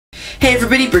Hey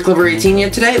everybody, BrickLover18 here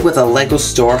today with a LEGO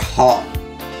store haul.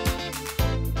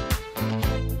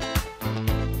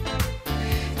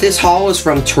 This haul was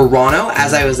from Toronto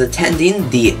as I was attending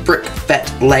the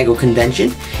BrickFete LEGO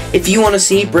convention. If you want to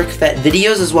see BrickFete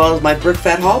videos as well as my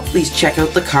BrickFete haul, please check out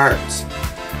the cards.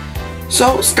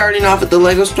 So, starting off at the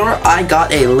LEGO store, I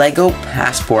got a LEGO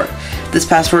passport. This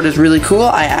passport is really cool.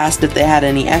 I asked if they had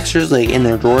any extras like in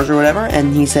their drawers or whatever,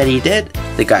 and he said he did,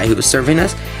 the guy who was serving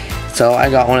us. So I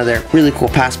got one of their really cool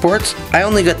passports. I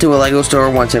only got to a LEGO store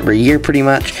once every year pretty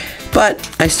much, but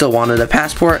I still wanted a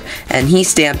passport, and he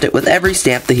stamped it with every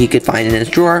stamp that he could find in his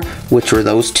drawer, which were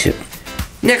those two.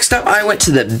 Next up, I went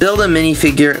to the Build a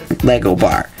Minifigure LEGO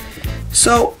bar.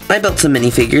 So, I built some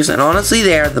minifigures, and honestly,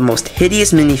 they are the most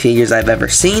hideous minifigures I've ever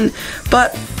seen,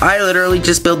 but I literally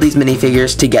just build these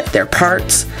minifigures to get their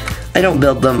parts. I don't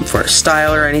build them for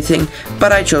style or anything,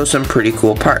 but I chose some pretty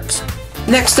cool parts.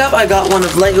 Next up, I got one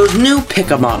of LEGO's new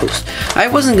pickup models. I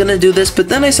wasn't gonna do this, but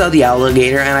then I saw the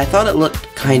alligator and I thought it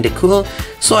looked kinda cool,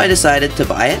 so I decided to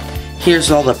buy it.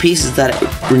 Here's all the pieces that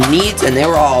it needs, and they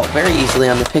were all very easily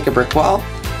on the pick-a-brick wall.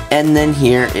 And then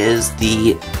here is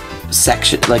the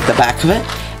section, like the back of it.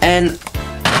 And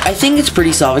I think it's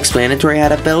pretty self-explanatory how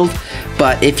to build,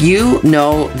 but if you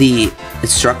know the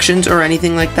instructions or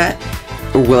anything like that,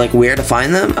 or like where to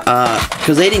find them,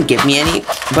 because they didn't give me any,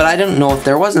 but I don't know if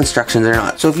there was instructions or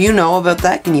not. So if you know about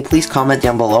that, can you please comment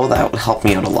down below? That would help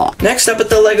me out a lot. Next up at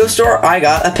the LEGO store, I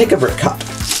got a pick-a-brick cup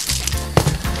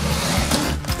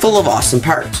full of awesome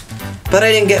parts. But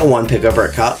I didn't get one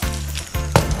pick-a-brick cup.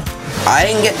 I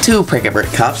didn't get two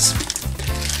pick-a-brick cups.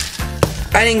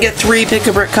 I didn't get three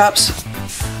pick-a-brick cups.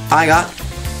 I got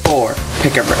four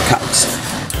pick-a-brick cups.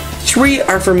 Three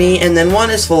are for me, and then one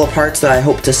is full of parts that I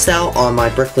hope to sell on my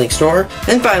BrickLink store.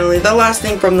 And finally, the last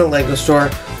thing from the LEGO store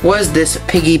was this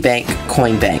piggy bank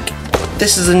coin bank.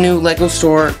 This is a new LEGO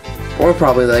store, or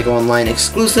probably LEGO Online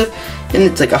exclusive, and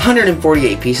it's like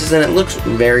 148 pieces, and it looks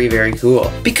very, very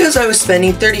cool. Because I was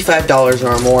spending $35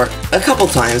 or more a couple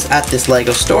times at this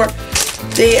LEGO store,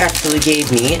 they actually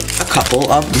gave me a couple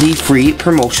of the free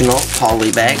promotional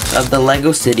poly bags of the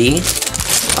LEGO City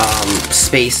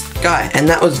space guy, and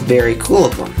that was very cool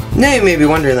of them. Now you may be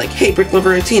wondering, like, hey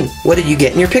BrickLover18, what did you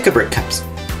get in your pick-a-brick cups?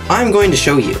 I'm going to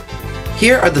show you.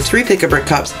 Here are the three pick-a-brick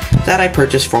cups that I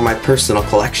purchased for my personal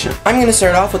collection. I'm going to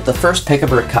start off with the first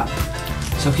pick-a-brick cup.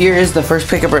 So here is the first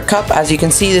pick-a-brick cup. As you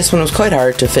can see, this one was quite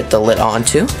hard to fit the lid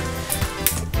onto.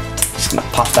 Just gonna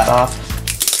pop that off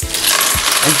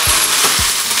and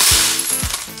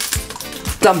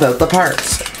dump out the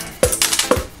parts.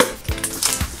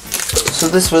 So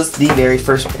this was the very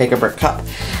first pick-a-brick cup.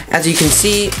 As you can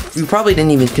see, you probably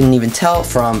couldn't even tell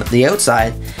from the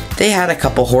outside, they had a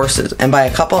couple horses. And by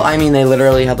a couple, I mean they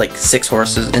literally had like 6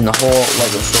 horses in the whole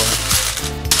LEGO store.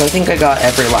 So I think I got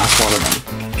every last one of them.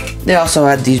 They also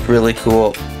had these really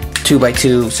cool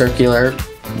 2x2 circular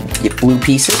blue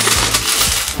pieces.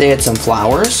 They had some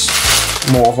flowers,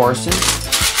 more horses,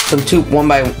 some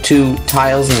 1x2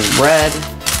 tiles in red,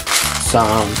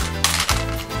 some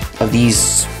of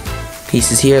these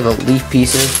pieces here, the leaf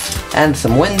pieces, and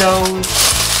some windows,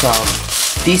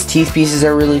 these teeth pieces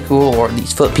are really cool, or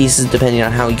these foot pieces depending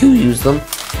on how you use them,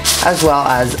 as well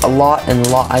as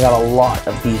I got a lot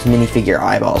of these minifigure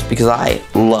eyeballs because I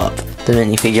love the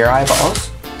minifigure eyeballs.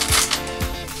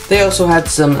 They also had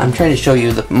some, I'm trying to show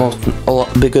you the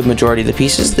good majority of the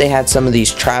pieces. They had some of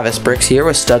these Travis bricks here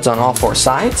with studs on all 4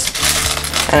 sides,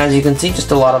 and as you can see,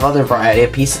 just a lot of other variety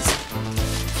of pieces.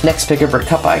 Next pick-a-brick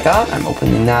cup I got, I'm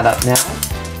opening that up now.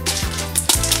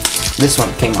 This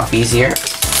one came off easier.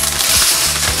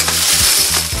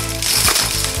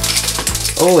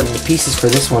 Oh, and the pieces for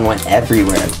this one went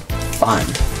everywhere. Fun.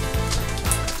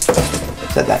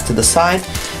 Set that to the side.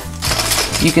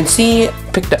 You can see,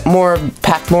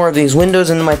 packed more of these windows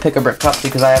into my pick-a-brick cup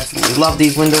because I absolutely love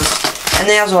these windows. And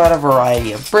they also had a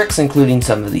variety of bricks, including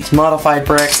some of these modified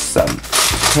bricks, some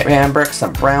tan bricks,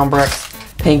 some brown bricks,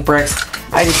 pink bricks.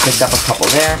 I just picked up a couple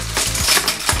there.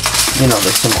 You know,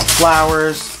 there's some more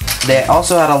flowers. They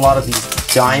also had a lot of these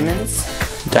diamonds,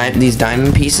 these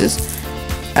diamond pieces,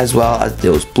 as well as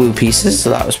those blue pieces,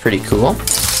 so that was pretty cool.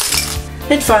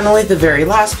 And finally, the very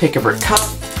last pick-a-brick cup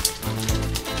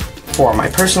for my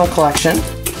personal collection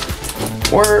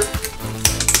were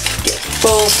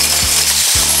full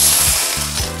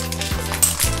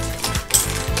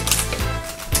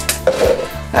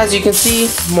as you can see,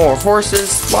 more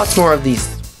horses, lots more of these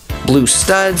blue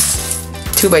studs,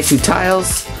 2x2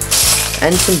 tiles,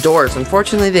 and some doors.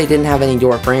 Unfortunately, they didn't have any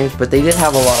door frames, but they did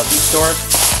have a lot of these doors,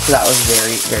 so that was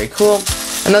very, very cool.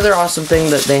 Another awesome thing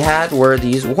that they had were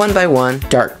these 1x1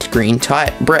 dark green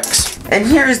bricks. And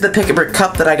here is the Pick-a-Brick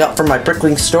cup that I got from my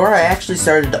BrickLink store. I actually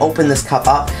started to open this cup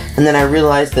up, and then I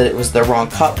realized that it was the wrong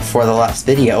cup for the last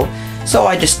video. So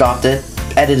I just stopped it,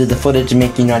 edited the footage to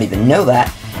make you not even know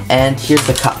that, and here's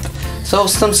the cup. So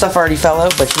some stuff already fell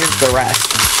out, but here's the rest.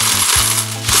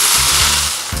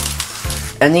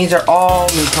 And these are all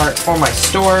new parts for my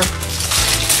store.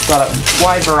 Got a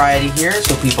wide variety here,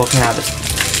 so people can have it.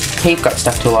 Tape got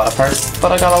stuck to a lot of parts,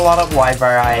 but I got a lot of wide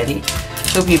variety.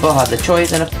 So people have the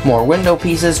choice, and more window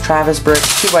pieces, Travis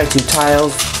bricks, 2x2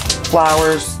 tiles,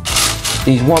 flowers,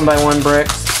 these 1x1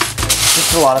 bricks,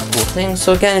 just a lot of cool things.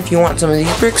 So again, if you want some of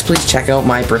these bricks, please check out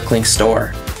my BrickLink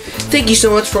store. Thank you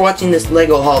so much for watching this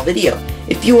LEGO haul video.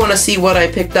 If you want to see what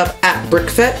I picked up at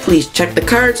BrickFete, please check the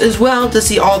cards as well to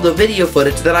see all the video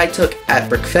footage that I took at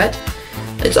BrickFete.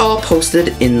 It's all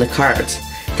posted in the cards.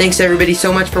 Thanks everybody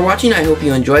so much for watching. I hope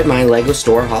you enjoyed my LEGO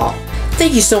store haul.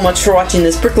 Thank you so much for watching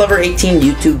this BrickLover18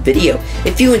 YouTube video.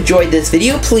 If you enjoyed this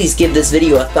video, please give this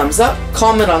video a thumbs up,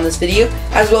 comment on this video,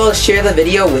 as well as share the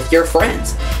video with your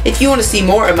friends. If you want to see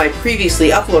more of my previously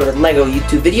uploaded LEGO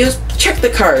YouTube videos, check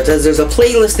the cards as there's a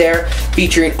playlist there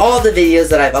featuring all the videos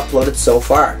that I've uploaded so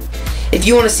far. If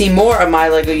you want to see more of my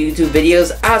LEGO YouTube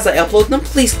videos as I upload them,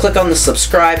 please click on the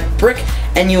subscribe brick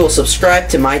and you will subscribe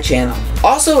to my channel.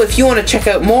 Also, if you want to check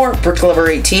out more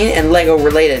BrickLover18 and LEGO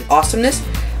related awesomeness,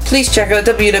 please check out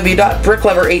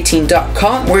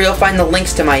www.bricklover18.com where you'll find the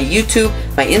links to my YouTube,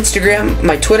 my Instagram,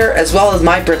 my Twitter, as well as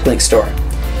my BrickLink store.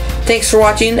 Thanks for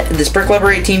watching this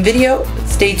BrickLover18 video.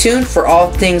 Stay tuned for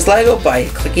all things LEGO by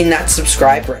clicking that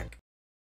subscribe brick.